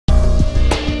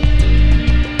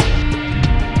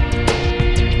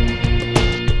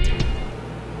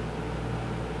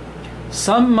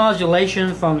Sum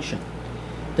modulation function.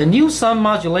 The new sum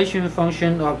modulation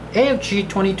function of AFG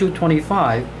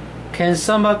 2225 can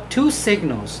sum up two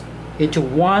signals into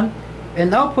one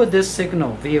and output this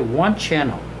signal via one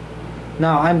channel.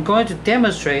 Now I'm going to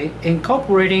demonstrate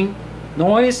incorporating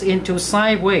noise into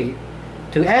sine wave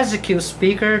to execute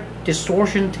speaker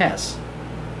distortion tests.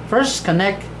 First,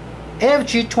 connect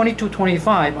AFG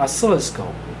 2225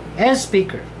 oscilloscope and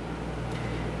speaker.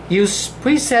 Use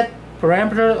preset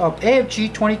parameter of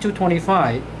AFG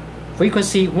 2225,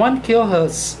 frequency 1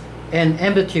 kHz and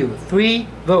amplitude 3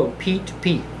 volt peak to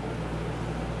peak.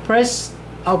 Press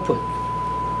output.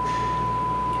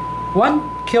 1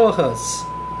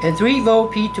 kHz and 3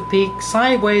 volt peak to peak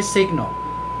sine wave signal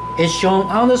is shown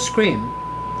on the screen,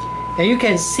 and you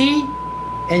can see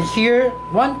and hear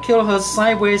 1 kHz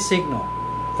sine wave signal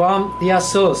from the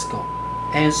oscilloscope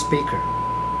and speaker.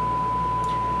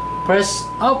 Press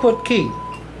output key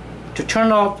to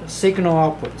turn off signal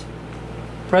output.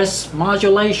 Press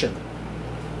modulation.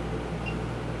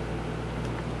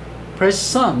 Press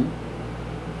sum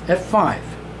F5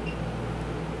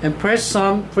 and press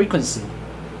sum frequency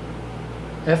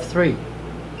F3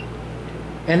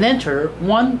 and enter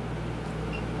 1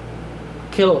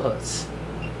 kHz.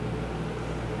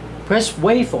 Press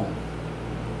waveform.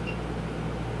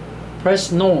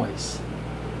 Press noise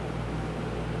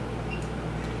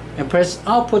and press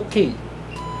output key.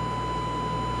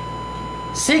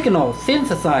 Signal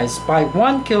synthesized by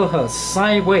 1 kHz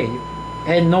sine wave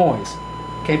and noise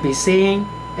can be seen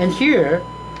and heard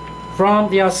from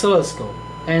the oscilloscope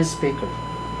and speaker.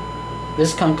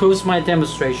 This concludes my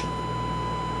demonstration.